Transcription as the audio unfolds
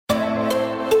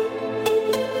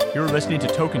You're listening to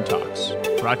Token Talks,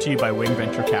 brought to you by Wing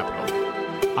Venture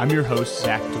Capital. I'm your host,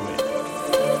 Zach DeWitt.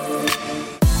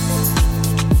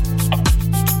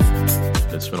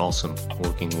 It's been awesome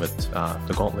working with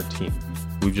the Gauntlet team.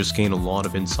 We've just gained a lot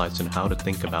of insights on how to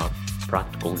think about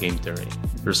practical game theory.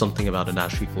 There's something about a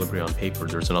Nash equilibrium on paper,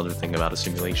 there's another thing about a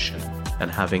simulation, and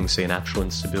having, say, an actual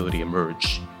instability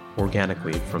emerge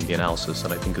organically from the analysis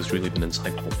that I think has really been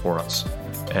insightful for us.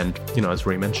 And, as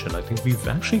Ray mentioned, I think we've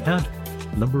actually had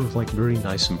a number of very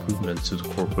nice improvements to the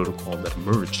core protocol that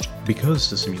emerged because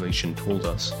the simulation told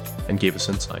us and gave us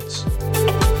insights.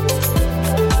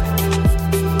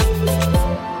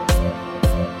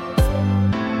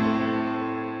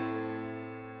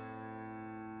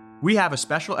 We have a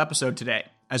special episode today,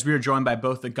 as we are joined by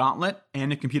both the Gauntlet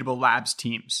and the Computable Labs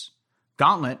teams.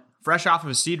 Gauntlet, fresh off of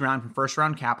a seed round from First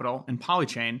Round Capital and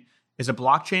Polychain, is a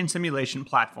blockchain simulation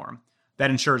platform that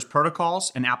ensures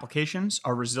protocols and applications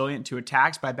are resilient to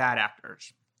attacks by bad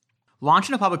actors.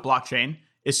 Launching a public blockchain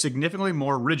is significantly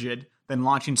more rigid than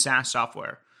launching SaaS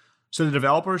software, so the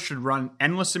developers should run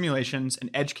endless simulations and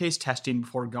edge case testing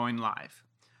before going live.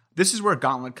 This is where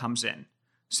Gauntlet comes in.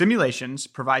 Simulations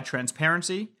provide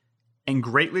transparency and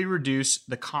greatly reduce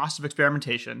the cost of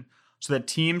experimentation so that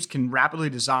teams can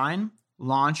rapidly design,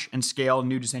 launch, and scale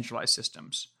new decentralized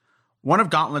systems. One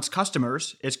of Gauntlet's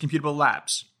customers is Computable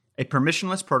Labs, a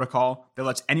permissionless protocol that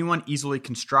lets anyone easily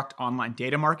construct online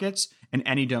data markets in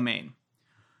any domain.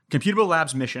 Computable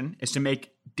Labs' mission is to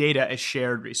make data a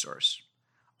shared resource.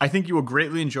 I think you will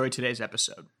greatly enjoy today's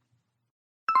episode.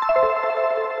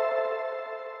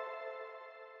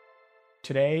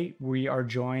 Today, we are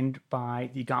joined by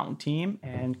the Gauntlet team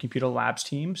and Computable Labs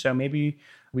team. So maybe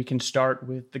we can start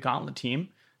with the Gauntlet team.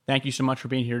 Thank you so much for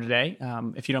being here today.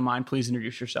 If you don't mind, please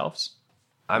introduce yourselves.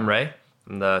 I'm Ray.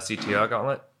 I'm the CTO at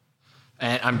Gauntlet.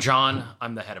 And I'm John.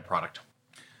 I'm the head of product.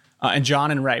 And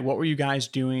John and Ray, what were you guys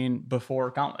doing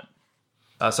before Gauntlet?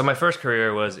 So my first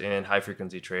career was in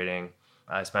high-frequency trading.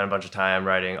 I spent a bunch of time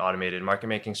writing automated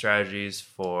market-making strategies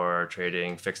for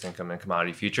trading fixed income and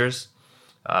commodity futures.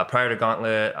 Prior to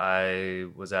Gauntlet, I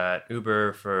was at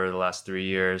Uber for the last 3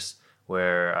 years,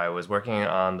 where I was working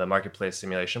on the marketplace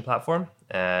simulation platform,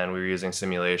 and we were using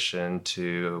simulation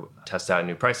to test out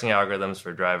new pricing algorithms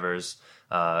for drivers,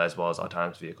 as well as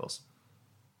autonomous vehicles.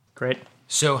 Great.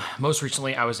 So most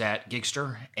recently, I was at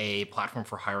Gigster, a platform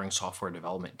for hiring software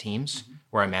development teams,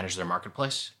 where I manage their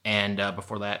marketplace. And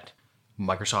before that,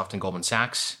 Microsoft and Goldman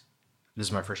Sachs. This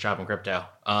is my first job in crypto.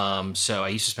 So I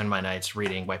used to spend my nights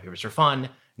reading white papers for fun.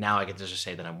 Now I get to just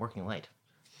say that I'm working late.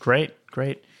 Great.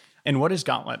 And what is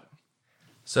Gauntlet?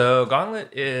 So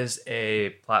Gauntlet is a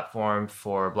platform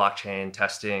for blockchain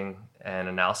testing and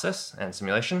analysis and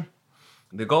simulation.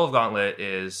 The goal of Gauntlet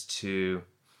is to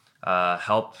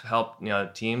help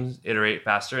teams iterate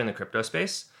faster in the crypto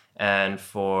space, and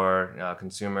for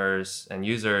consumers and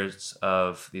users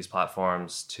of these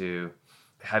platforms to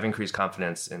have increased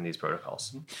confidence in these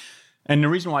protocols. And the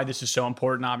reason why this is so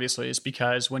important, obviously, is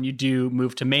because when you do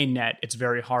move to mainnet, it's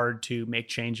very hard to make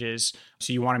changes.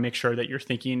 So you want to make sure that you're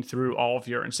thinking through all of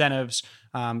your incentives,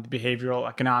 behavioral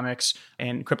economics,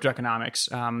 and crypto economics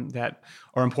that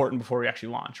are important before we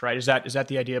actually launch, right? Is that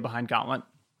the idea behind Gauntlet?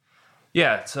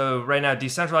 Yeah, so right now,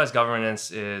 decentralized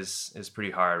governance is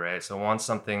pretty hard, right? So once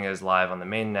something is live on the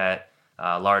mainnet,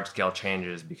 large-scale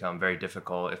changes become very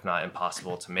difficult, if not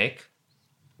impossible, to make.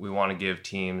 We want to give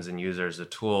teams and users the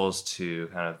tools to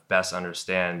kind of best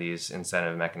understand these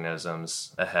incentive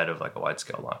mechanisms ahead of a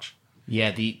wide-scale launch.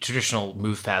 Yeah, the traditional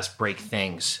move fast, break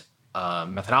things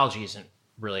methodology isn't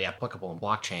really applicable in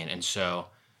blockchain. And so,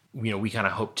 we kind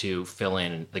of hope to fill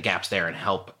in the gaps there and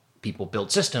help people build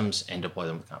systems and deploy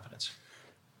them with confidence.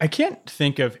 I can't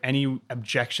think of any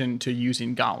objection to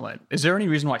using Gauntlet. Is there any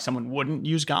reason why someone wouldn't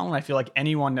use Gauntlet? I feel like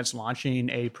anyone that's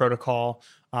launching a protocol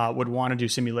would want to do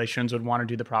simulations, would want to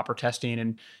do the proper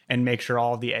testing and make sure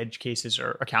all of the edge cases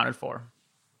are accounted for.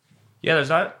 Yeah, there's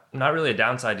not really a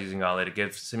downside to using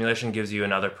Gauntlet. Simulation gives you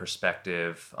another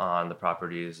perspective on the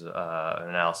properties and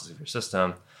analysis of your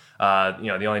system.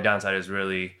 The only downside is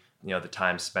really the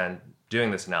time spent doing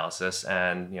this analysis,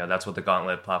 and that's what the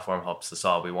Gauntlet platform helps to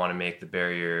solve. We want to make the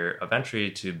barrier of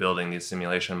entry to building these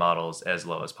simulation models as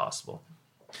low as possible.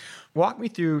 Walk me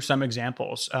through some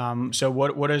examples. So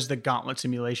what does the Gauntlet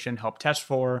simulation help test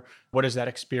for? What is that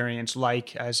experience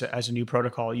like as a new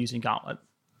protocol using Gauntlet?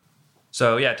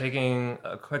 So yeah, taking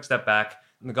a quick step back,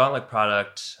 the Gauntlet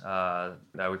product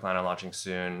that we plan on launching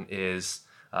soon is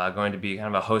going to be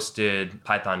kind of a hosted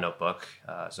Python notebook,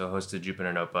 so a hosted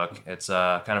Jupyter notebook. It's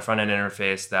a kind of front-end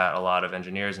interface that a lot of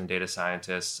engineers and data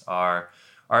scientists are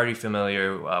already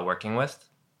familiar working with.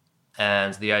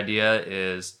 And the idea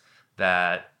is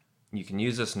that you can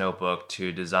use this notebook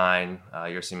to design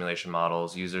your simulation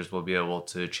models. Users will be able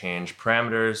to change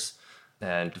parameters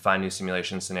and define new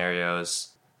simulation scenarios,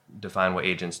 define what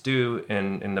agents do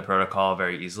in the protocol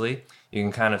very easily. You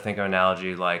can kind of think of an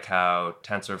analogy like how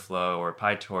TensorFlow or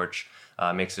PyTorch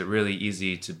makes it really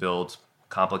easy to build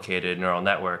complicated neural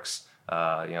networks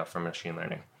for machine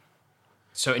learning.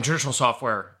 So in traditional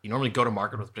software, you normally go to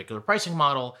market with a particular pricing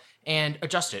model and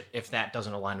adjust it if that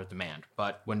doesn't align with demand.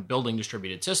 But when building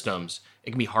distributed systems,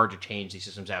 it can be hard to change these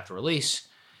systems after release,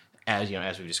 as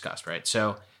we've discussed, right?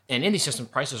 So, and in these systems,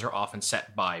 prices are often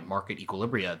set by market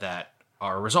equilibria that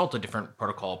are a result of different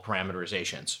protocol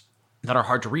parameterizations that are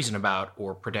hard to reason about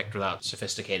or predict without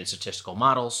sophisticated statistical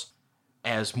models.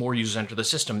 As more users enter the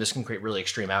system, this can create really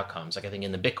extreme outcomes. Like I think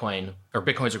in the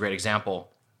Bitcoin's a great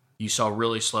example. You saw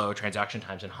really slow transaction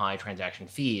times and high transaction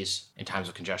fees in times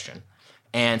of congestion.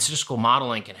 And statistical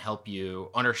modeling can help you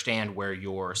understand where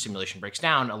your simulation breaks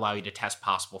down, allow you to test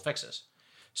possible fixes.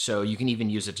 So you can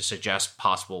even use it to suggest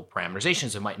possible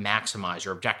parameterizations that might maximize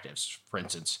your objectives. For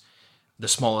instance, the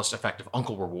smallest effective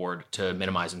uncle reward to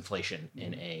minimize inflation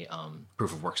in a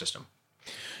proof of work system.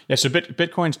 Yeah, so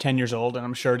Bitcoin's 10 years old, and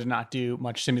I'm sure did not do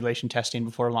much simulation testing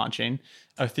before launching.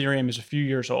 Ethereum is a few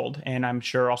years old, and I'm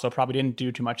sure also probably didn't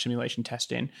do too much simulation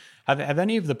testing. Have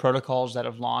any of the protocols that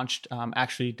have launched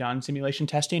actually done simulation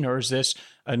testing, or is this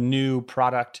a new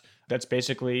product that's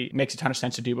basically makes a ton of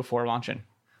sense to do before launching?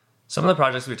 Some of the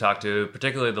projects we talked to,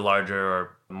 particularly the larger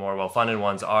or more well-funded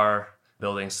ones, are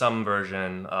building some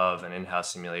version of an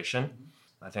in-house simulation.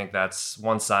 I think that's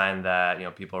one sign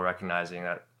that people are recognizing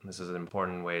that this is an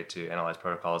important way to analyze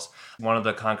protocols. One of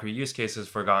the concrete use cases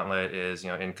for Gauntlet is,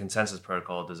 in consensus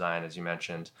protocol design, as you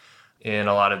mentioned. In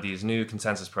a lot of these new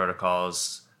consensus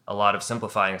protocols, a lot of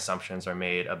simplifying assumptions are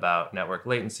made about network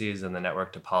latencies and the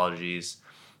network topologies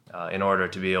in order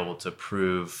to be able to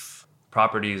prove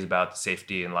properties about the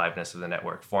safety and liveness of the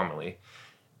network formally.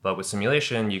 But with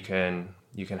simulation, you can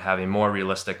have a more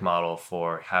realistic model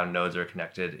for how nodes are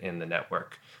connected in the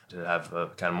network to have a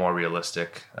kind of more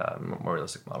realistic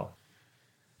model.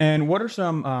 And what are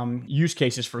some use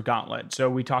cases for Gauntlet? So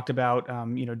we talked about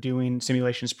doing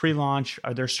simulations pre-launch.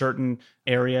 Are there certain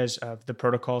areas of the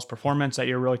protocol's performance that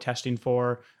you're really testing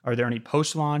for? Are there any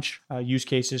post-launch use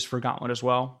cases for Gauntlet as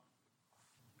well?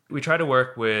 We try to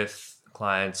work with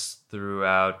clients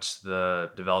throughout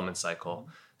the development cycle.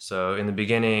 So in the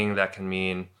beginning, that can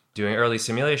mean doing early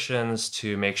simulations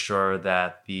to make sure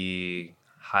that the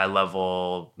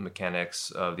high-level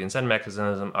mechanics of the incentive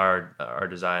mechanism are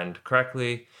designed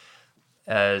correctly.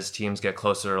 As teams get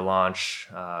closer to launch,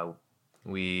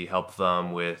 we help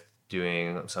them with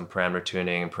doing some parameter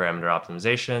tuning and parameter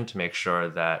optimization to make sure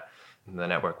that the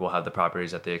network will have the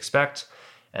properties that they expect.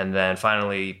 And then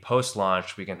finally,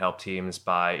 post-launch, we can help teams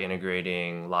by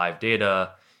integrating live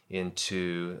data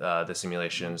into the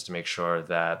simulations to make sure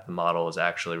that the model is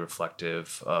actually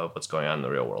reflective of what's going on in the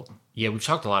real world. Yeah, we've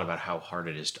talked a lot about how hard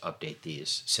it is to update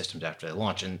these systems after they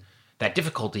launch. And that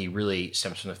difficulty really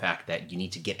stems from the fact that you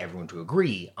need to get everyone to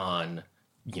agree on,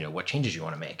 what changes you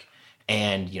want to make.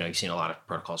 And, you've seen a lot of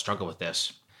protocols struggle with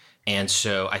this. And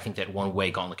so I think that one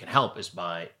way Gauntlet can help is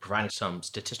by providing some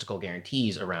statistical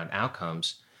guarantees around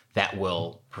outcomes that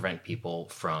will prevent people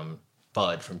from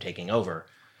FUD from taking over.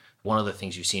 One of the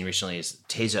things you've seen recently is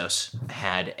Tezos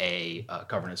had a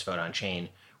governance vote on chain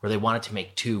where they wanted to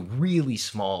make two really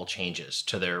small changes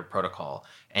to their protocol.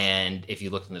 And if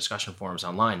you look in the discussion forums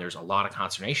online, there's a lot of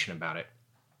consternation about it.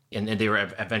 And they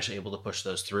were eventually able to push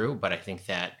those through. But I think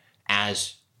that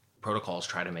as protocols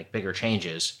try to make bigger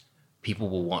changes, people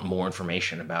will want more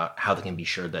information about how they can be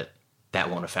sure that that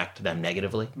won't affect them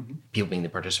negatively, people being the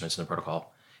participants in the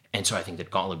protocol. And so I think that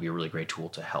Gauntlet would be a really great tool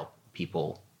to help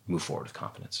people move forward with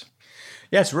confidence.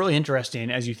 Yeah, it's really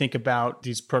interesting as you think about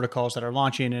these protocols that are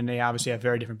launching, and they obviously have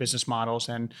very different business models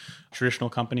than traditional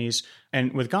companies.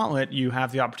 And with Gauntlet, you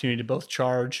have the opportunity to both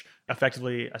charge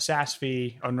effectively a SaaS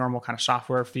fee, a normal kind of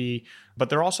software fee, but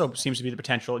there also seems to be the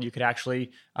potential you could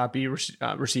actually be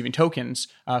receiving tokens.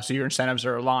 So your incentives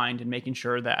are aligned and making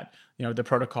sure that the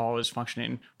protocol is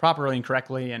functioning properly and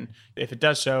correctly. And if it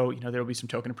does so, there will be some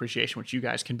token appreciation, which you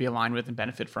guys can be aligned with and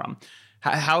benefit from.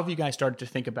 How have you guys started to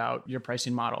think about your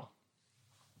pricing model?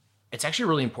 It's actually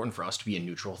really important for us to be a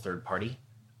neutral third party.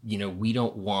 We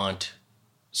don't want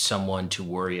someone to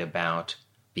worry about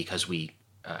because we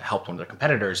helped one of their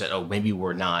competitors that, maybe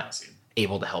we're not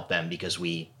able to help them because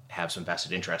we have some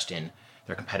vested interest in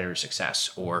their competitor's success.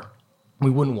 Or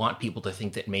we wouldn't want people to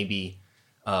think that maybe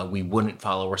we wouldn't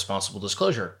follow responsible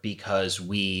disclosure because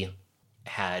we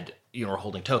had, we're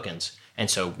holding tokens. And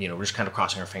so, we're just kind of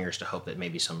crossing our fingers to hope that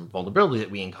maybe some vulnerability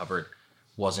that we uncovered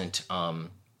wasn't,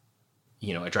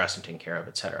 addressed and taken care of,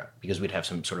 et cetera, because we'd have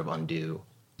some sort of undue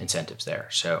incentives there.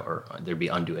 So, or there'd be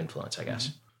undue influence, I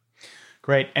guess.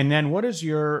 Great. And then how do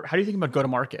you think about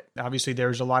go-to-market? Obviously,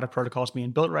 there's a lot of protocols being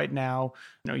built right now.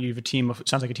 You have a team of, it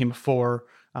sounds like a team of 4.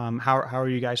 How are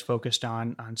you guys focused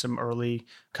on some early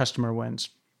customer wins?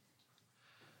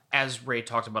 As Ray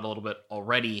talked about a little bit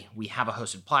already, we have a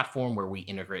hosted platform where we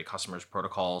integrate customers'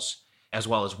 protocols as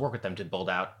well as work with them to build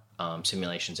out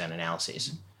simulations and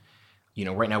analyses.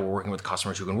 Right now we're working with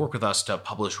customers who can work with us to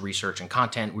publish research and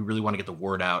content. We really want to get the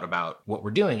word out about what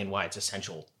we're doing and why it's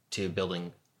essential to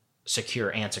building secure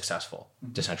and successful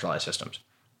decentralized systems.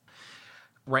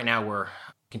 Right now we're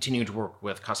continuing to work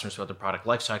with customers throughout the product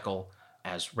lifecycle.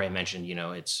 As Ray mentioned,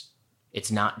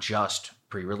 it's not just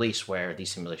pre-release where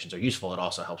these simulations are useful. It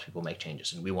also helps people make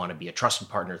changes. And we want to be a trusted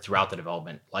partner throughout the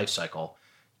development lifecycle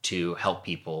to help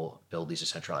people build these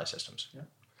decentralized systems. Yeah.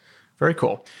 Very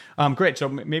cool. Great. So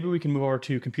maybe we can move over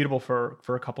to Computable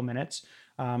for a couple minutes.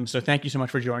 So thank you so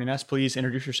much for joining us. Please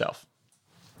introduce yourself.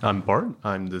 I'm Bart.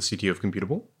 I'm the CTO of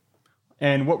Computable.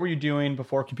 And what were you doing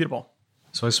before Computable?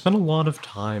 So I spent a lot of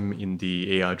time in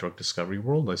the AI drug discovery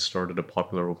world. I started a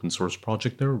popular open source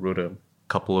project there, wrote a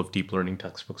couple of deep learning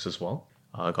textbooks as well.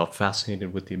 I got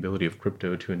fascinated with the ability of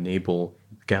crypto to enable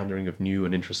the gathering of new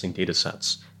and interesting data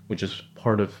sets, which is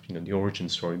part of the origin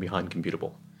story behind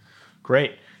Computable.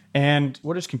 Great. And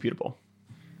what is Computable?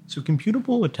 So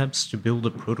Computable attempts to build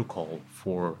a protocol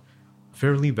for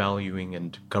fairly valuing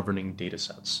and governing data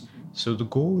sets. So the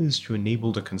goal is to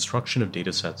enable the construction of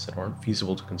data sets that aren't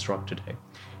feasible to construct today,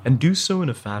 and do so in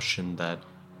a fashion that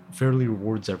fairly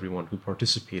rewards everyone who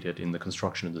participated in the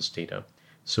construction of this data.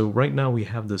 So right now we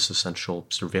have this essential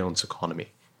surveillance economy.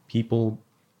 People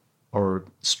are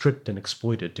stripped and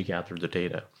exploited to gather the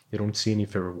data. They don't see any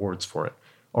fair rewards for it.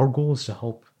 Our goal is to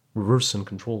help reverse and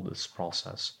control this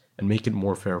process and make it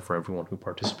more fair for everyone who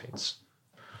participates.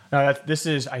 This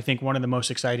is, I think, one of the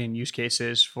most exciting use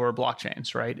cases for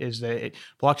blockchains, right? Is that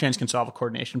blockchains can solve a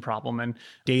coordination problem, and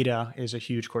data is a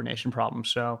huge coordination problem.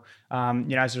 So,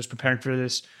 as I was preparing for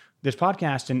this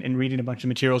podcast and reading a bunch of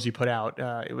materials you put out,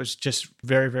 it was just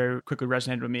very, very quickly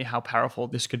resonated with me how powerful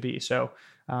this could be. So,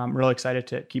 I'm really excited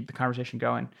to keep the conversation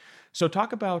going. So,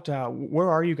 talk about where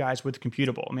are you guys with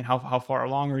Computable? I mean, how far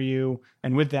along are you?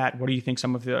 And with that, what do you think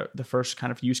some of the first kind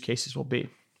of use cases will be?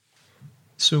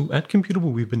 So at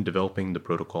Computable, we've been developing the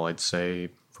protocol, I'd say,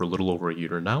 for a little over a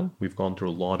year now. We've gone through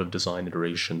a lot of design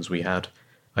iterations. We had,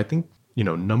 I think,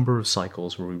 number of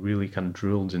cycles where we really kind of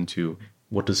drilled into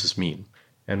what does this mean?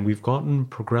 And we've gotten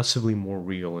progressively more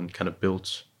real and kind of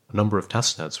built a number of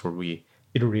test nets where we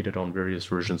iterated on various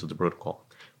versions of the protocol.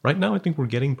 Right now, I think we're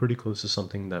getting pretty close to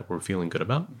something that we're feeling good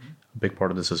about. A big part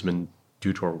of this has been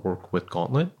due to our work with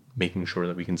Gauntlet, making sure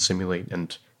that we can simulate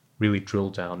and really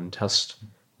drill down and test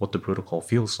what the protocol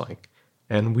feels like.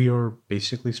 And we are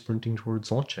basically sprinting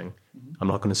towards launching. I'm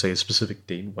not going to say a specific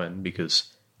date when,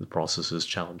 because the process is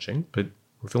challenging, but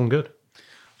we're feeling good.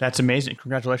 That's amazing.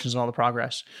 Congratulations on all the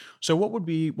progress. So what would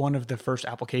be one of the first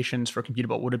applications for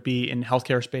Computable? Would it be in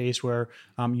healthcare space where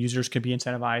users could be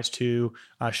incentivized to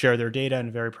share their data in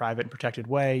a very private and protected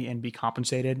way and be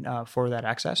compensated for that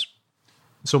access?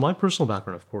 So my personal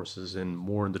background, of course, is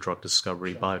more in the drug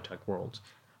discovery biotech world.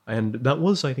 And that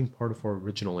was, I think, part of our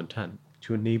original intent,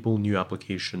 to enable new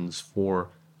applications for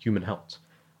human health.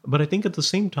 But I think at the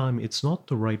same time, it's not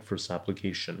the right first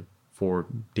application for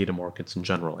data markets in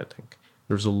general, I think.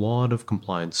 There's a lot of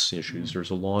compliance issues. There's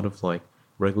a lot of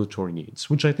regulatory needs,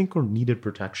 which I think are needed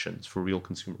protections for real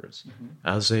consumers.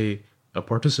 As a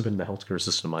participant in the healthcare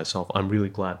system myself, I'm really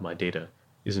glad my data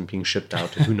isn't being shipped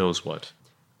out to who knows what.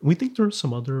 We think there are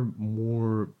some other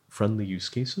more friendly use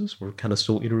cases. We're kind of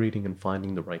still iterating and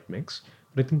finding the right mix.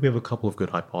 But I think we have a couple of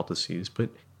good hypotheses, but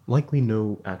likely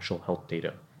no actual health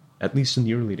data. At least in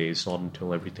the early days, not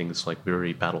until everything is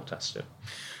very battle tested.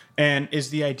 And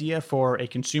is the idea for a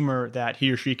consumer that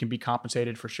he or she can be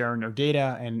compensated for sharing their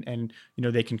data and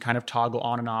they can kind of toggle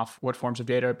on and off what forms of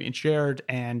data are being shared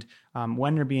and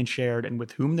when they're being shared and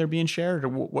with whom they're being shared? Or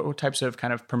what types of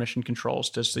kind of permission controls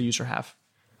does the user have?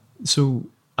 So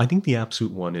I think the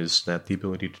absolute one is that the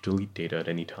ability to delete data at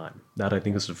any time. That I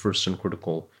think is the first and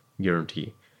critical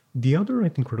guarantee. The other, I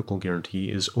think, critical guarantee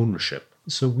is ownership.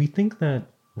 So we think that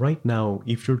right now,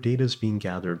 if your data is being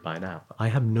gathered by an app, I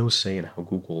have no say in how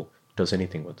Google does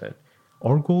anything with it.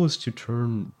 Our goal is to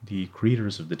turn the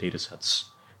creators of the datasets,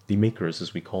 the makers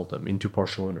as we call them, into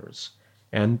partial owners.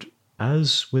 And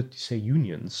as with, say,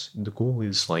 unions, the goal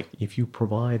is if you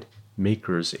provide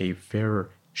makers a fair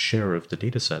share of the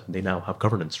dataset, they now have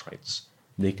governance rights.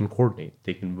 They can coordinate,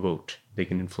 they can vote, they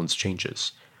can influence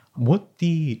changes. What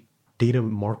the data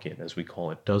market, as we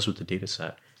call it, does with the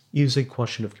dataset is a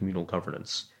question of communal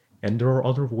governance. And there are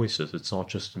other voices. It's not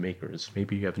just the makers.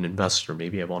 Maybe you have an investor,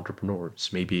 maybe you have entrepreneurs,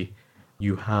 maybe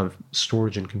you have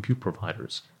storage and compute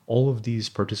providers. All of these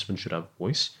participants should have a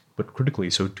voice, but critically,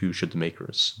 so too should the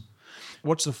makers.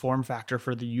 What's the form factor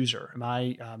for the user? Am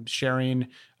I sharing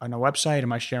on a website?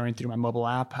 Am I sharing through my mobile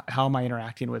app? How am I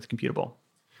interacting with Computable?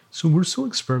 So we're still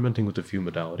experimenting with a few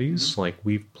modalities. Like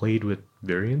we've played with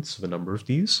variants of a number of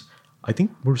these. I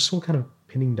think we're still kind of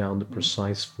pinning down the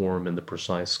precise form and the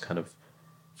precise kind of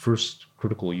first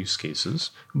critical use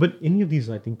cases. But any of these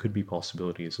I think could be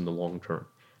possibilities in the long term.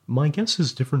 My guess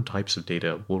is different types of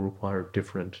data will require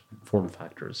different form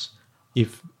factors.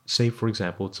 If, say, for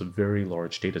example, it's a very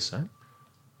large data set,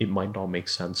 it might not make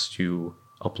sense to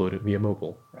upload it via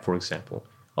mobile, for example.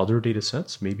 Other data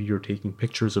sets, maybe you're taking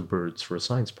pictures of birds for a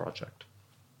science project.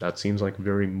 That seems like a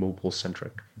very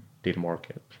mobile-centric data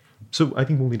market. So I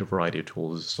think we'll need a variety of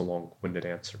tools. It's a long-winded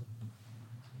answer.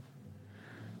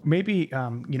 Maybe,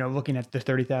 looking at the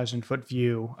 30,000-foot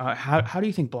view, how do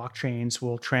you think blockchains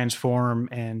will transform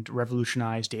and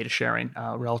revolutionize data sharing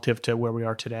relative to where we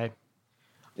are today?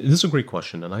 This is a great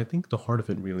question, and I think the heart of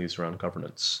it really is around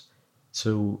governance.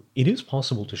 So it is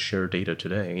possible to share data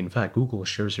today. In fact, Google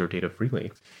shares your data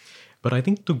freely. But I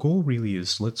think the goal really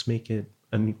is let's make it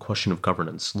a question of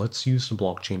governance. Let's use the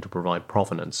blockchain to provide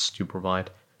provenance, to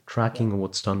provide tracking of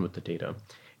what's done with the data.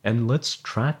 And let's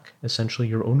track essentially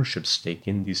your ownership stake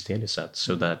in these data sets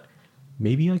so that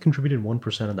maybe I contributed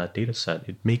 1% of that data set.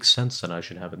 It makes sense that I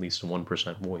should have at least a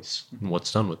 1% voice in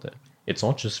what's done with it. It's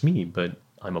not just me, but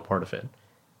I'm a part of it.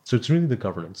 So it's really the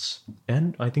governance,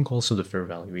 and I think also the fair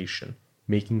valuation,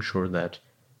 making sure that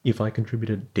if I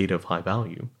contributed data of high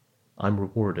value, I'm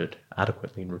rewarded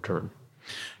adequately in return.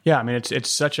 Yeah, I mean,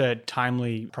 it's such a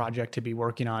timely project to be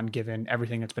working on given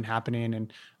everything that's been happening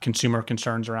and consumer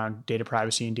concerns around data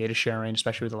privacy and data sharing,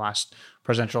 especially with the last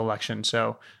presidential election.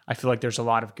 So I feel like there's a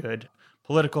lot of good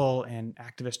political and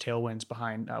activist tailwinds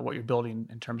behind what you're building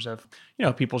in terms of,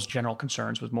 people's general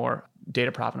concerns with more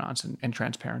data provenance and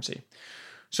transparency.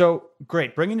 So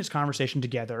great, bringing this conversation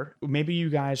together, maybe you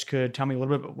guys could tell me a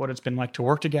little bit about what it's been like to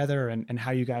work together and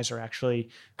how you guys are actually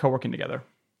co-working together.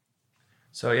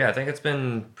 So yeah, I think it's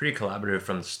been pretty collaborative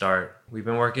from the start. We've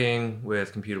been working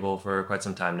with Computable for quite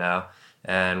some time now,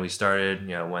 and we started,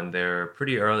 when they're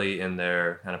pretty early in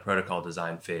their kind of protocol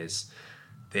design phase.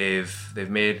 They've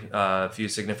made a few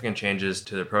significant changes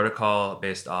to the protocol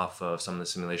based off of some of the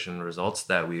simulation results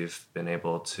that we've been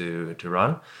able to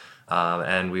run.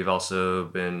 And we've also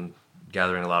been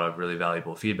gathering a lot of really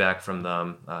valuable feedback from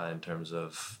them in terms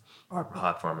of our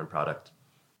platform and product.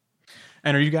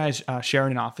 And are you guys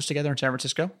sharing an office together in San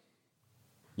Francisco?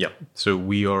 Yeah, so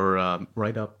we are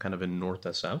right up kind of in North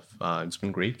SF. It's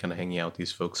been great kind of hanging out with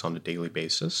these folks on a daily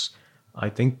basis. I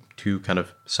think to kind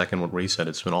of second what Ray said,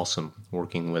 it's been awesome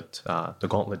working with the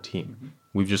Gauntlet team. Mm-hmm.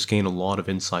 We've just gained a lot of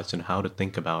insights in how to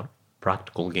think about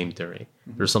practical game theory.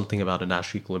 Mm-hmm. There's something about a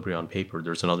Nash equilibrium on paper.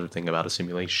 There's another thing about a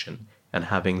simulation. And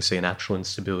having, say, an actual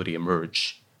instability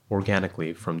emerge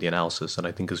organically from the analysis that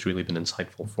I think has really been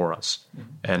insightful for us. Mm-hmm.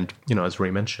 And, as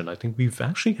Ray mentioned, I think we've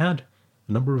actually had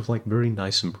a number of very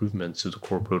nice improvements to the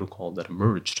core protocol that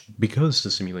emerged because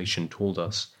the simulation told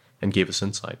us and gave us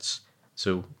insights.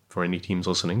 So for any teams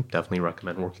listening, definitely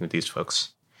recommend working with these folks.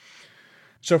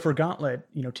 So for Gauntlet,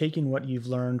 taking what you've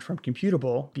learned from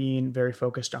Computable, being very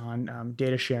focused on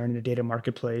data sharing in a data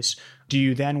marketplace, do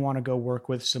you then want to go work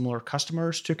with similar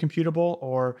customers to Computable,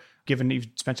 or given that you've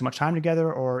spent so much time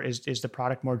together, or is the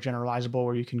product more generalizable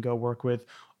where you can go work with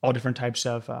all different types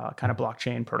of kind of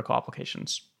blockchain protocol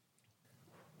applications?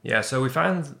 Yeah, so we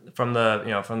find from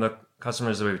the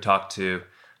customers that we've talked to,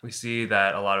 we see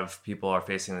that a lot of people are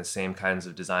facing the same kinds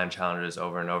of design challenges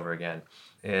over and over again.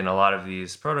 In a lot of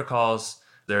these protocols,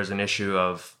 there's an issue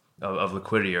of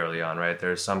liquidity early on, right?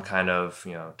 There's some kind of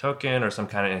token or some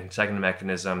kind of second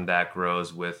mechanism that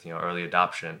grows with early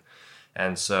adoption,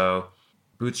 and so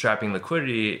bootstrapping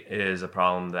liquidity is a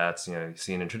problem that's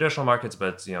seen in traditional markets,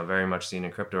 but it's very much seen in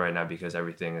crypto right now because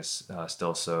everything is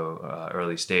still so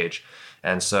early stage.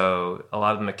 And so a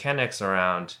lot of the mechanics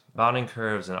around bonding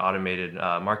curves and automated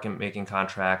market making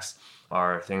contracts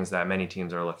are things that many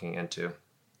teams are looking into.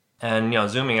 And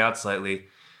zooming out slightly,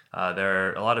 there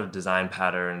are a lot of design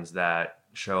patterns that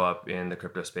show up in the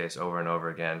crypto space over and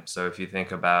over again. So if you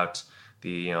think about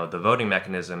the voting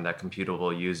mechanism that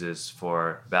Computable uses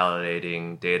for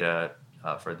validating data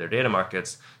for their data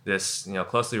markets, this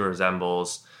closely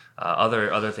resembles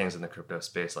other things in the crypto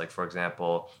space, like for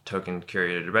example token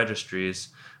curated registries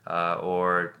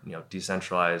or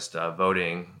decentralized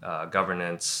voting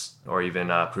governance, or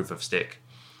even proof of stake.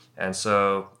 And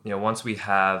so once we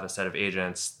have a set of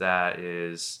agents that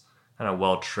is kind of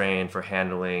well trained for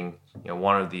handling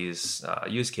one of these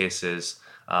use cases,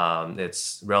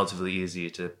 it's relatively easy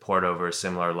to port over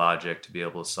similar logic to be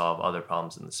able to solve other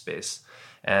problems in the space.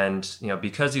 And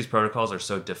because these protocols are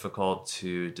so difficult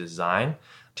to design,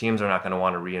 teams are not going to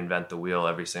want to reinvent the wheel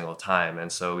every single time.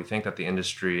 And so we think that the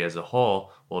industry as a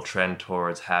whole will trend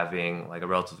towards having like a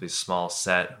relatively small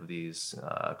set of these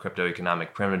crypto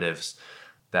economic primitives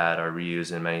that are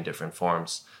reused in many different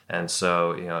forms. And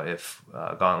so, if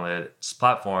Gauntlet's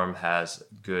platform has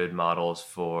good models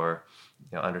for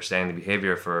understanding the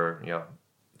behavior for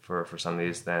some of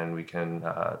these, then we can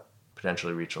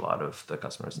potentially reach a lot of the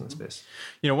customers in the space.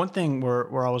 One thing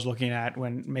we're always looking at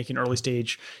when making early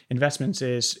stage investments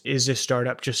is this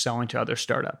startup just selling to other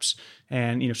startups?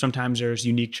 And, sometimes there's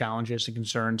unique challenges and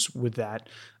concerns with that.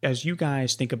 As you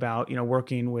guys think about,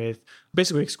 working with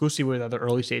basically exclusively with other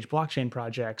early stage blockchain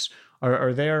projects,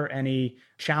 are there any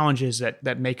challenges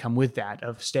that may come with that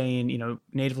of staying,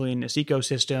 natively in this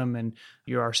ecosystem and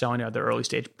you are selling to other early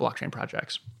stage blockchain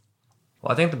projects?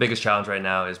 Well, I think the biggest challenge right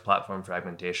now is platform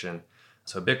fragmentation.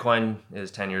 So Bitcoin is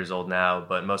 10 years old now,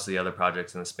 but most of the other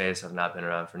projects in the space have not been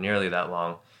around for nearly that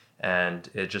long. And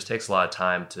it just takes a lot of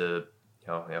time to,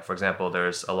 for example,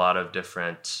 there's a lot of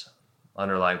different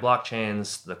underlying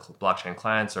blockchains. The blockchain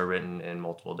clients are written in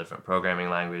multiple different programming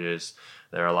languages.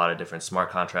 There are a lot of different smart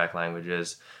contract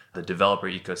languages. The developer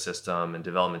ecosystem and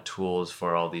development tools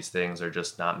for all these things are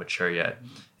just not mature yet.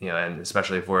 And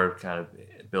especially if we're kind of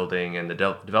building in the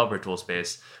developer tool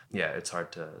space, it's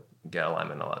hard to get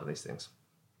alignment on a lot of these things.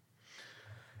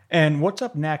 And what's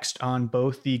up next on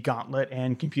both the Gauntlet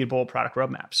and Computable product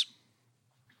roadmaps?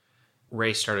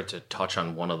 Ray started to touch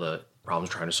on one of the problems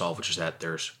we're trying to solve, which is that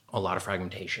there's a lot of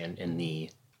fragmentation in the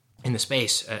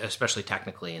space, especially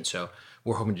technically. And so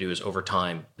what we're hoping to do is over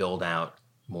time build out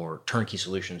more turnkey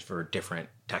solutions for different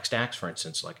tech stacks. For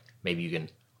instance, like maybe you can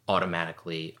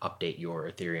automatically update your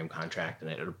Ethereum contract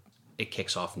and it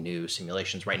kicks off new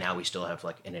simulations. Right now, we still have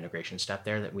like an integration step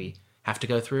there that we have to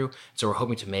go through. So we're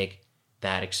hoping to make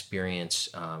that experience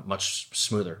much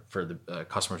smoother for the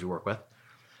customers we work with.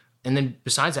 And then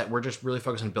besides that, we're just really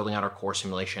focused on building out our core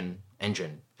simulation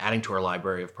engine, adding to our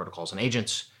library of protocols and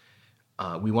agents.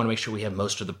 We want to make sure we have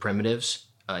most of the primitives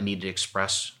needed to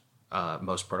express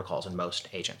most protocols and most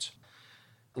agents.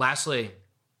 Lastly,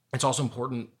 it's also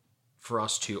important for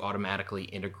us to automatically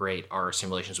integrate our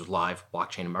simulations with live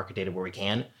blockchain and market data where we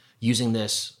can. Using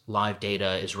this live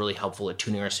data is really helpful at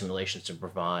tuning our simulations to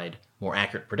provide more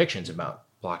accurate predictions about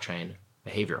blockchain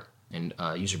behavior and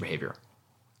user behavior.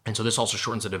 And so this also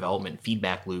shortens the development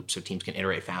feedback loop so teams can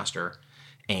iterate faster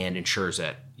and ensures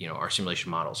that our simulation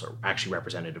models are actually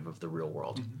representative of the real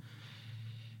world. Mm-hmm.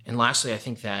 And lastly, I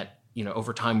think that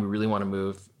over time we really want to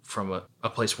move from a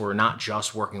place where we're not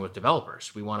just working with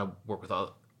developers. We want to work with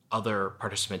other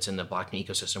participants in the blockchain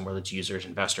ecosystem, whether it's users,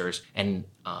 investors, and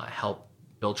help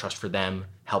build trust for them,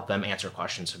 help them answer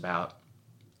questions about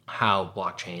how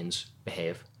blockchains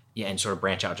behave, and sort of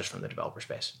branch out just from the developer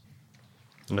space.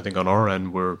 And I think on our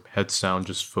end, we're heads down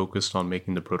just focused on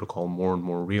making the protocol more and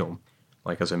more real.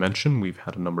 Like as I mentioned, we've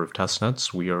had a number of test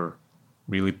nets. We are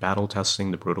really battle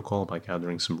testing the protocol by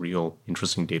gathering some real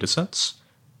interesting data sets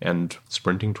and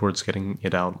sprinting towards getting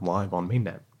it out live on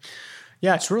mainnet.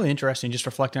 Yeah, it's really interesting just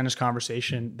reflecting on this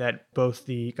conversation that both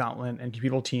the Gauntlet and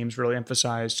Computable teams really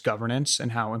emphasized governance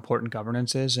and how important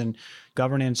governance is. And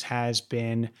governance has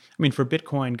been, for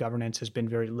Bitcoin, governance has been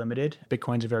very limited.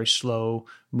 Bitcoin's a very slow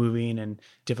moving and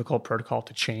difficult protocol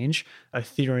to change.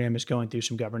 Ethereum is going through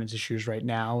some governance issues right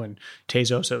now, and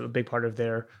Tezos, a big part of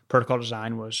their protocol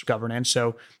design was governance.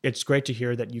 So it's great to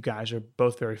hear that you guys are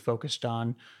both very focused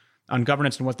on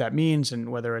governance and what that means,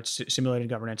 and whether it's simulated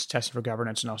governance, testing for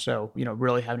governance, and also,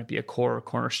 really having it be a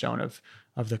cornerstone of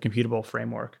the Computable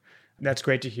framework. That's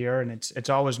great to hear, and it's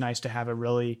always nice to have a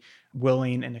really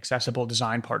willing and accessible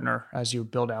design partner as you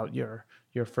build out your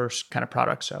first kind of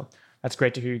product. So that's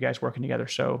great to hear you guys working together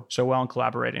so well and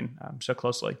collaborating so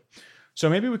closely. So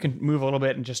maybe we can move a little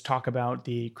bit and just talk about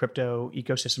the crypto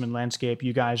ecosystem and landscape.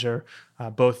 You guys are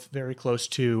both very close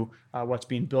to what's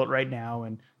being built right now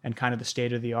and kind of the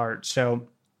state of the art. So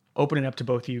opening up to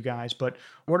both of you guys, but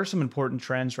what are some important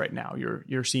trends right now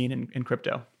you're seeing in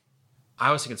crypto? I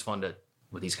always think it's fun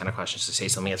with these kind of questions to say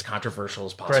something as controversial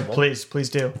as possible. Right, please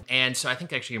do. And so I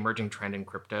think actually emerging trend in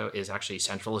crypto is actually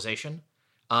centralization.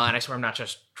 And I swear I'm not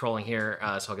just trolling here,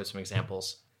 so I'll give some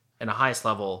examples. In the highest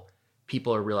level,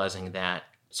 people are realizing that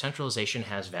centralization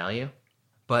has value,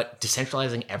 but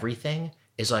decentralizing everything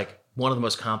is like one of the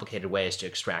most complicated ways to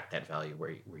extract that value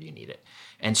where you need it.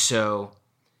 And so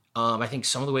I think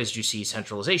some of the ways you see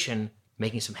centralization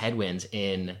making some headwinds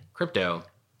in crypto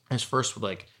is first with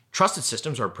like Trusted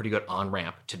systems are a pretty good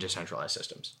on-ramp to decentralized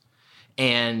systems.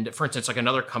 And for instance, like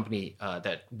another company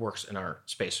that works in our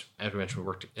space, as we mentioned, we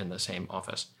worked in the same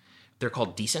office. They're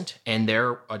called Decent, and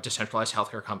they're a decentralized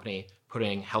healthcare company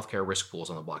putting healthcare risk pools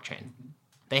on the blockchain.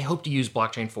 They hope to use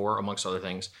blockchain for, amongst other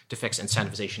things, to fix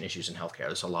incentivization issues in healthcare.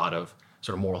 There's a lot of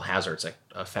sort of moral hazards that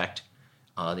affect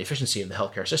the efficiency of the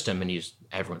healthcare system. And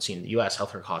everyone's seen in the US,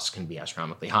 healthcare costs can be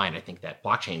astronomically high. And I think that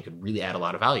blockchain could really add a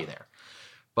lot of value there.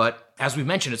 But as we've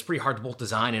mentioned, it's pretty hard to both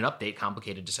design and update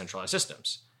complicated decentralized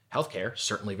systems. Healthcare,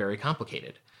 certainly very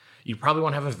complicated. You probably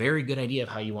want to have a very good idea of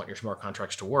how you want your smart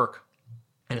contracts to work.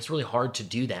 And it's really hard to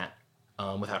do that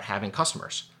without having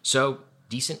customers. So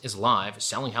Decent is live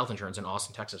selling health insurance in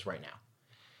Austin, Texas right now.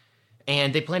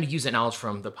 And they plan to use that knowledge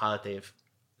from the pilot they've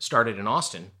started in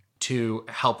Austin to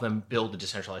help them build the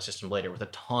decentralized system later with a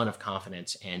ton of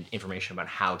confidence and information about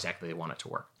how exactly they want it to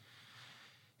work.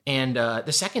 And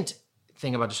the second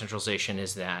thing about decentralization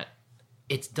is that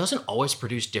it doesn't always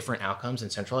produce different outcomes in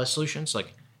centralized solutions.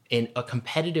 Like in a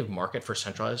competitive market for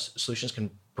centralized solutions can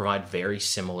provide very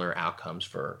similar outcomes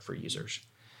for users.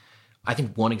 I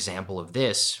think one example of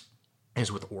this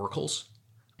is with oracles.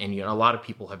 And a lot of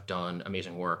people have done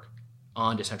amazing work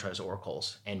on decentralized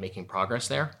oracles and making progress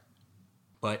there.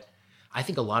 But I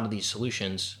think a lot of these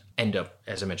solutions end up,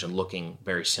 as I mentioned, looking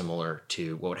very similar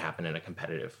to what would happen in a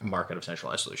competitive market of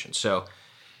centralized solutions. So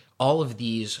all of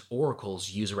these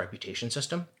oracles use a reputation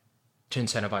system to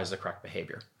incentivize the correct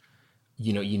behavior.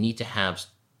 You need to have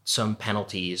some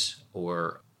penalties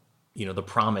or, the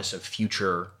promise of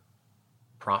future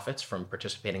profits from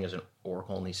participating as an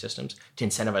oracle in these systems to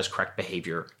incentivize correct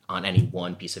behavior on any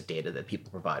one piece of data that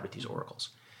people provide with these oracles.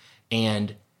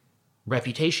 And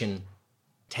reputation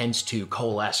tends to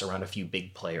coalesce around a few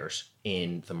big players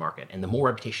in the market. And the more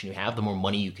reputation you have, the more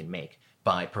money you can make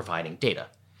by providing data.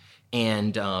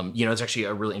 And, it's actually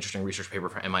a really interesting research paper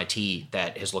from MIT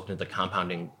that has looked at the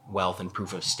compounding wealth and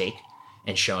proof of stake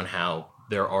and shown how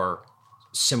there are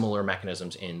similar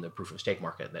mechanisms in the proof of stake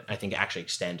market that I think actually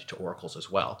extend to oracles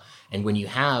as well. And when you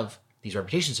have these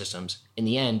reputation systems, in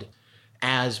the end,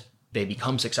 as they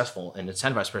become successful and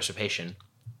incentivize participation,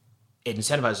 it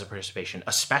incentivizes the participation,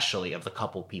 especially of the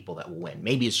couple people that will win.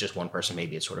 Maybe it's just one person,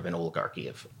 maybe it's sort of an oligarchy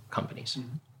of companies.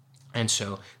 Mm-hmm. And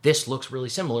so this looks really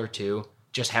similar to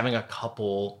just having a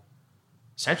couple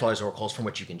centralized oracles from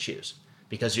which you can choose.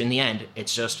 Because in the end,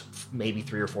 it's just maybe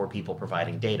 3 or 4 people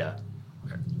providing data.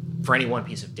 For any one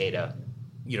piece of data,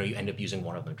 you end up using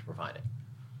one of them to provide it.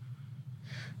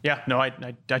 Yeah, no, I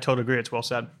totally agree. It's well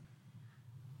said.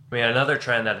 I mean, another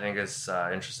trend that I think is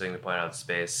interesting to point out in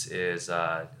space is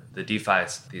the DeFi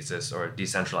thesis, or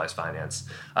decentralized finance.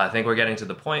 I think we're getting to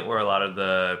the point where a lot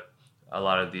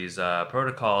of these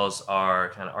protocols are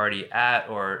kind of already at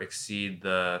or exceed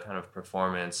the kind of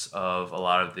performance of a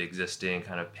lot of the existing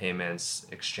kind of payments,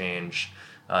 exchange,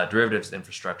 derivatives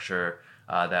infrastructure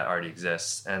that already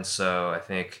exists. And so I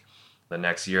think the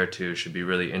next year or two should be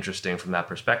really interesting from that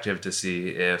perspective to see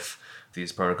if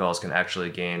these protocols can actually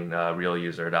gain real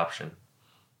user adoption.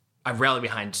 I've rallied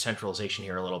behind decentralization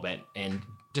here a little bit, and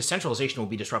decentralization will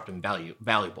be disruptive and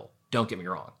valuable. Don't get me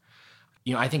wrong.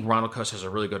 I think Ronald Coase has a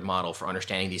really good model for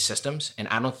understanding these systems, and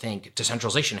I don't think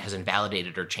decentralization has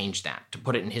invalidated or changed that. To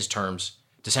put it in his terms,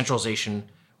 decentralization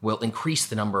will increase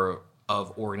the number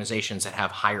of organizations that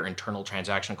have higher internal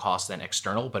transaction costs than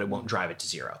external, but it won't drive it to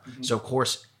zero. Mm-hmm. So of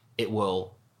course, it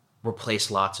will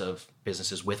replace lots of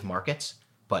businesses with markets,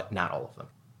 but not all of them.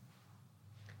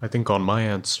 I think on my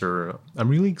answer, I'm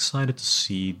really excited to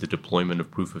see the deployment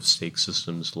of proof-of-stake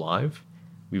systems live.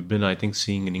 We've been, I think,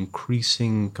 seeing an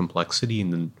increasing complexity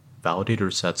in the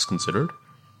validator sets considered.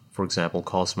 For example,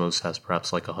 Cosmos has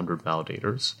perhaps like 100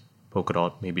 validators.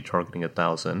 Polkadot may be targeting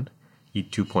 1,000.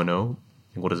 ETH 2.0,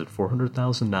 what is it,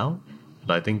 400,000 now?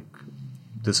 And I think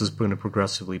this is going to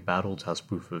progressively battle test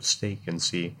proof of stake and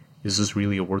see, is this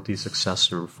really a worthy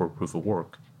successor for proof of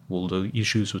work? Will the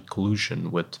issues with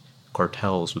collusion, with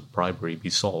cartels, with bribery be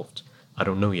solved? I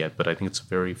don't know yet, but I think it's a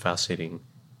very fascinating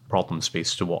problem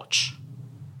space to watch.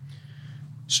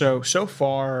 So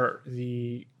far,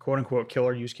 the quote-unquote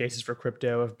killer use cases for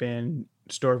crypto have been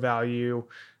store value,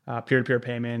 peer-to-peer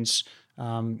payments,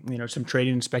 some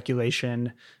trading and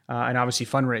speculation, and obviously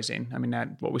fundraising. I mean,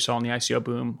 that what we saw in the ICO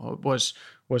boom was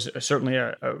certainly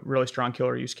a really strong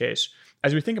killer use case.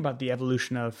 As we think about the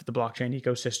evolution of the blockchain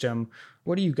ecosystem,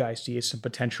 what do you guys see as some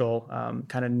potential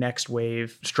kind of next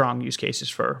wave strong use cases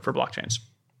for blockchains?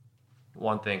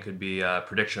 One thing could be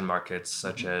prediction markets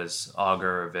such as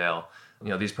Augur or Veil.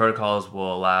 These protocols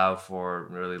will allow for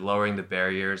really lowering the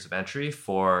barriers of entry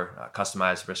for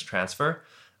customized risk transfer.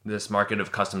 this market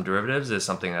of custom derivatives is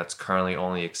something that's currently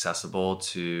only accessible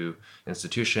to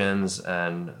institutions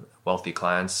and wealthy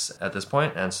clients at this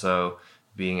point. And so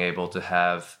being able to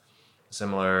have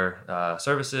similar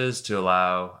services to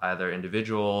allow either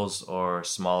individuals or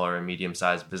smaller and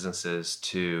medium-sized businesses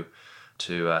to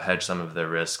hedge some of their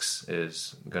risks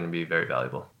is going to be very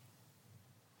valuable.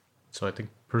 So I think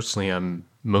personally I'm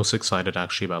most excited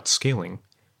actually about scaling.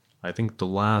 I think the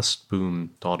last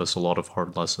boom taught us a lot of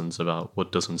hard lessons about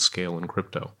what doesn't scale in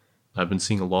crypto. I've been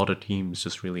seeing a lot of teams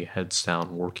just really heads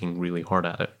down working really hard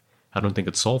at it. I don't think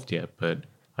it's solved yet, but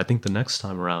I think the next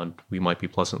time around we might be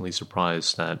pleasantly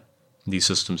surprised that these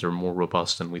systems are more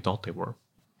robust than we thought they were.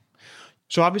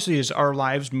 So obviously, as our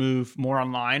lives move more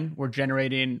online, we're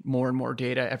generating more and more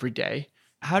data every day.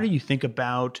 How do you think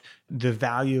about the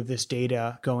value of this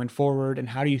data going forward? And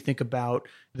how do you think about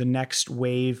the next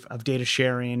wave of data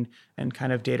sharing and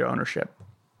kind of data ownership?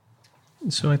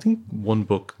 So I think one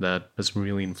book that has been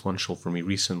really influential for me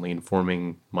recently in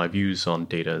forming my views on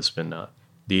data has been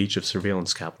The Age of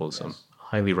Surveillance Capitalism. Yes.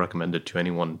 Highly recommended to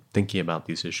anyone thinking about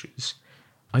these issues.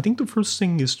 I think the first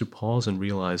thing is to pause and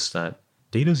realize that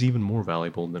data is even more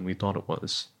valuable than we thought it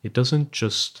was. It doesn't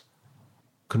just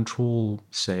control,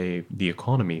 say, the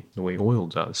economy the way oil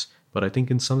does, but I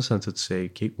think in some sense it's a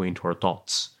gateway into our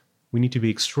thoughts. We need to be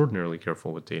extraordinarily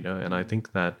careful with data, and I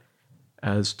think that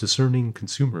as discerning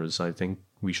consumers, I think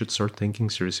we should start thinking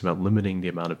seriously about limiting the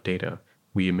amount of data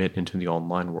we emit into the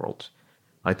online world.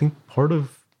 I think part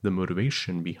of the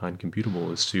motivation behind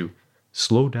Computable is to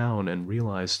slow down and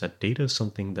realize that data is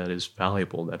something that is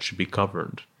valuable, that should be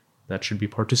governed, that should be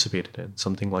participated in,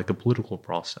 something like a political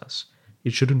process.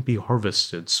 It shouldn't be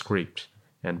harvested, scraped,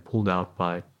 and pulled out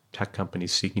by tech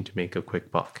companies seeking to make a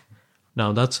quick buck.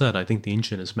 Now, that said, I think the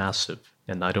engine is massive,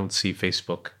 and I don't see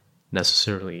Facebook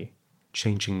necessarily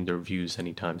changing their views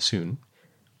anytime soon.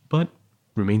 But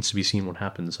remains to be seen what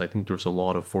happens. I think there's a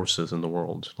lot of forces in the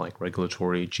world, like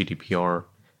regulatory, GDPR,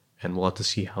 and we'll have to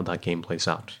see how that game plays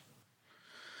out.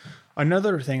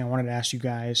 Another thing I wanted to ask you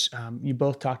guys, you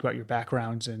both talked about your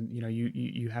backgrounds, and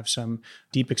you have some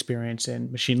deep experience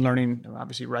in machine learning.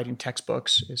 Obviously, writing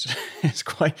textbooks is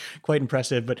quite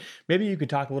impressive. But maybe you could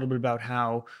talk a little bit about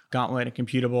how Gauntlet and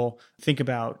Computable think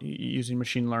about using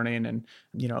machine learning and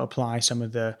apply some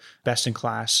of the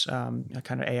best-in-class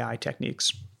kind of AI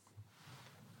techniques.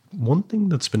 One thing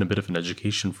that's been a bit of an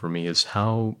education for me is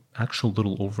how actual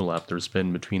little overlap there's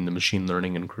been between the machine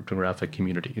learning and cryptographic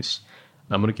communities.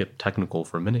 I'm going to get technical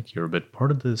for a minute here, but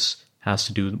part of this has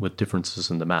to do with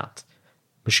differences in the math.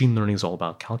 Machine learning is all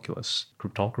about calculus.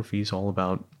 Cryptography is all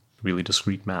about really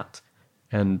discrete math.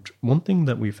 And one thing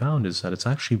that we found is that it's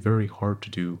actually very hard to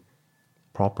do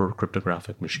proper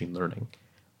cryptographic machine learning.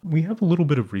 We have a little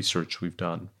bit of research we've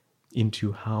done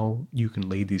into how you can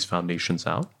lay these foundations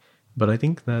out, but I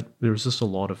think that there's just a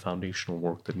lot of foundational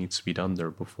work that needs to be done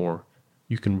there before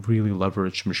you can really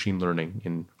leverage machine learning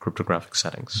in cryptographic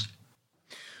settings.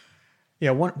 Yeah,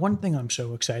 one thing I'm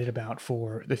so excited about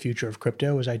for the future of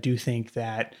crypto is I do think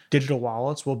that digital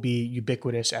wallets will be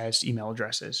ubiquitous as email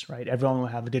addresses, right? Everyone will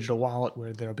have a digital wallet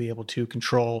where they'll be able to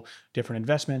control different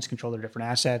investments, control their different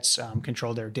assets,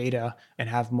 control their data, and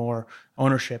have more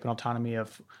ownership and autonomy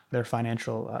of their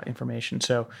financial information.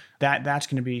 So that's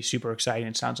going to be super exciting.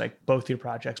 It sounds like both your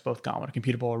projects, both Gauntlet and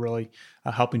Computable, are really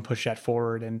helping push that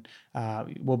forward, and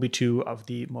will be two of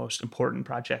the most important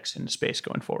projects in the space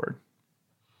going forward.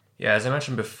 Yeah, as I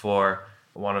mentioned before,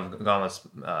 one of Gauntlet's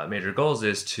major goals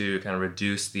is to kind of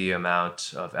reduce the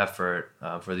amount of effort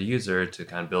for the user to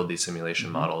kind of build these simulation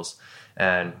models.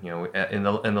 And in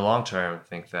the long term, I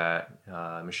think that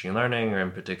machine learning, or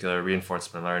in particular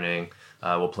reinforcement learning,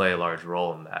 will play a large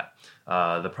role in that.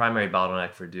 The primary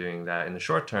bottleneck for doing that in the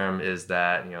short term is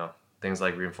that things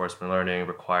like reinforcement learning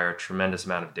require a tremendous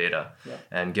amount of data. Yeah.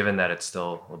 And given that it's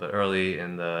still a little bit early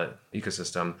in the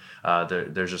ecosystem,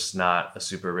 there's just not a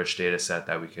super rich data set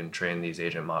that we can train these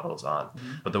agent models on.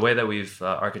 Mm-hmm. But the way that we've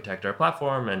architected our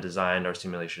platform and designed our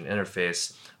simulation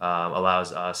interface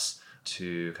allows us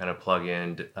to kind of plug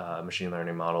in machine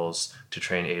learning models to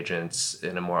train agents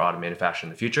in a more automated fashion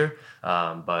in the future.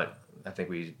 But I think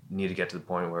we need to get to the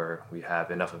point where we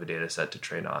have enough of a data set to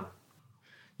train on.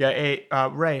 Yeah,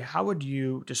 Ray, how would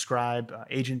you describe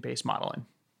agent-based modeling?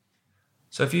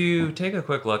 So if you take a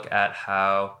quick look at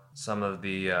how some of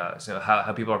the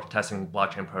how people are testing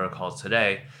blockchain protocols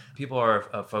today, people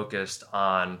are focused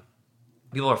on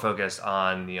the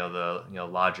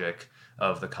logic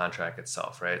of the contract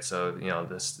itself, right? So,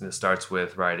 this starts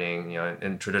with writing,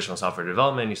 in traditional software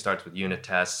development, you start with unit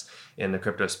tests. In the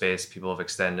crypto space, people have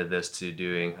extended this to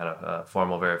doing kind of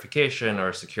formal verification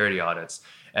or security audits.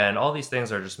 And all these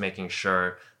things are just making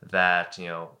sure that,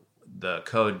 the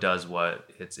code does what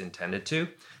it's intended to.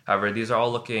 However, these are all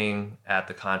looking at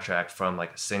the contract from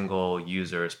like a single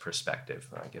user's perspective.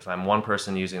 Like if I'm one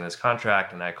person using this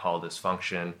contract and I call this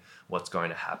function, what's going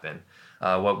to happen?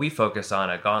 What we focus on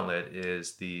at Gauntlet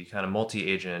is the kind of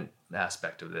multi-agent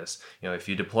aspect of this. If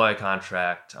you deploy a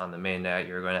contract on the mainnet,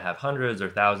 you're going to have hundreds or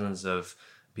thousands of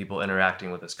people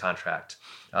interacting with this contract.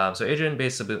 So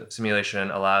agent-based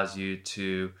simulation allows you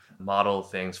to model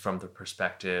things from the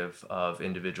perspective of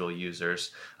individual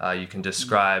users. You can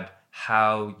describe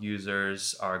how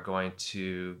users are going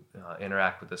to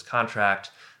interact with this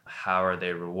contract. How are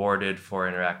they rewarded for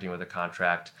interacting with the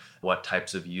contract? What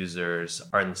types of users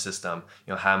are in the system?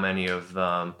 How many of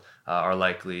them are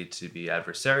likely to be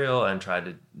adversarial and try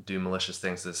to do malicious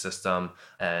things to the system?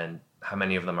 And how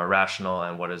many of them are rational,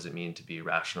 and what does it mean to be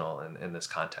rational in this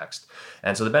context?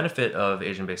 And so the benefit of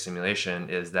agent-based simulation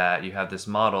is that you have this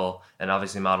model, and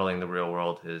obviously modeling the real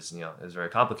world is very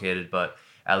complicated, but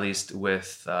at least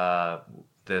with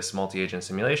this multi-agent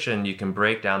simulation, you can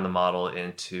break down the model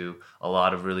into a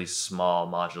lot of really small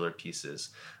modular pieces,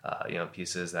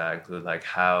 pieces that include like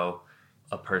how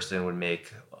a person would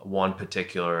make one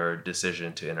particular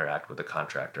decision to interact with a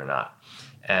contract or not.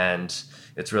 And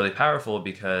it's really powerful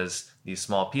because these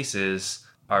small pieces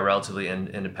are relatively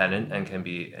independent and can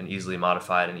be easily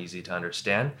modified and easy to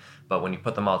understand. But when you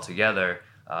put them all together,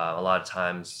 a lot of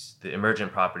times the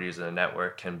emergent properties of the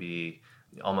network can be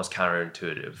almost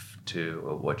counterintuitive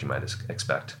to what you might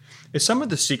expect. Is some of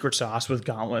the secret sauce with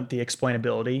Gauntlet the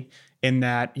explainability, in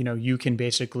that you can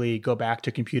basically go back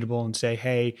to Computable and say,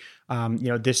 hey,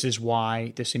 this is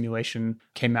why the simulation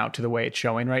came out to the way it's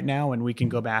showing right now, and we can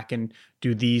go back and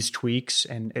do these tweaks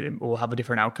and it will have a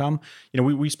different outcome.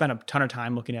 We spent a ton of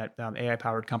time looking at AI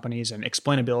powered companies, and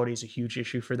explainability is a huge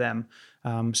issue for them.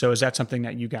 So is that something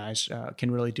that you guys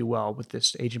can really do well with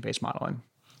this agent-based modeling?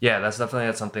 Yeah, that's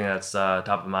something that's top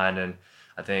of mind, and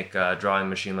I think drawing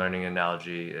machine learning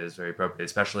analogy is very appropriate,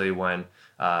 especially when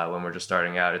we're just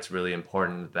starting out. It's really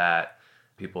important that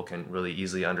people can really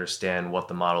easily understand what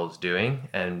the model is doing,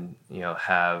 and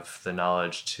have the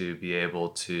knowledge to be able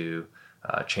to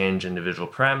change individual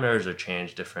parameters or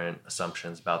change different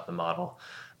assumptions about the model.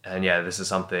 And yeah, this is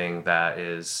something that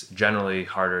is generally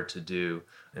harder to do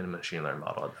in a machine learning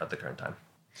model at the current time.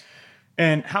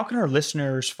 And how can our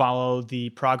listeners follow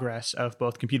the progress of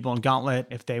both Computable and Gauntlet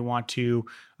if they want to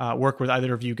work with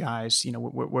either of you guys?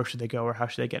 Where should they go, or how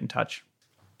should they get in touch?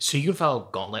 So you can follow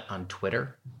Gauntlet on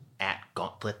Twitter at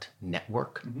Gauntlet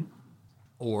Network. Mm-hmm.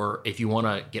 Or if you want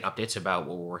to get updates about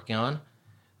what we're working on,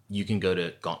 you can go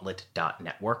to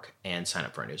gauntlet.network and sign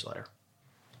up for our newsletter.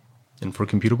 And for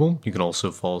Computable, you can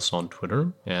also follow us on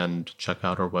Twitter and check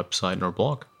out our website and our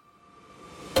blog.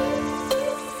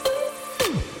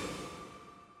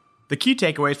 The key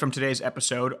takeaways from today's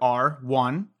episode are: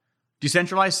 1,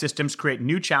 decentralized systems create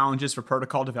new challenges for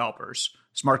protocol developers,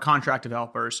 smart contract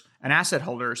developers, and asset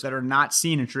holders that are not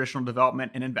seen in traditional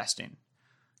development and investing.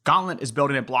 Gauntlet is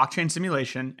building a blockchain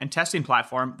simulation and testing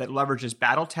platform that leverages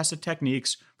battle-tested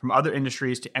techniques from other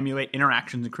industries to emulate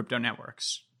interactions in crypto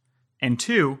networks. And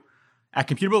 2, at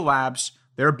Computable Labs,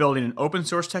 they're building an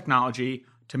open-source technology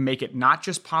to make it not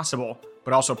just possible,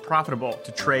 but also profitable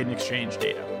to trade and exchange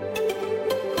data.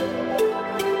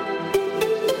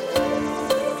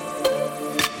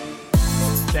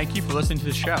 Thank you for listening to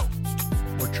the show.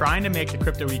 We're trying to make the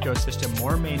crypto ecosystem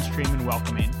more mainstream and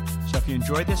welcoming. So if you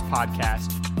enjoyed this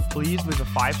podcast, please leave a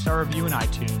 5-star review in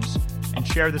iTunes and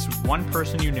share this with one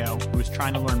person you know who is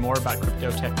trying to learn more about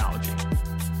crypto technology.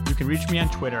 You can reach me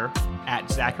on Twitter at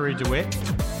Zachary DeWitt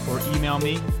or email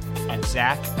me at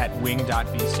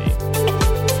zach@wing.vc.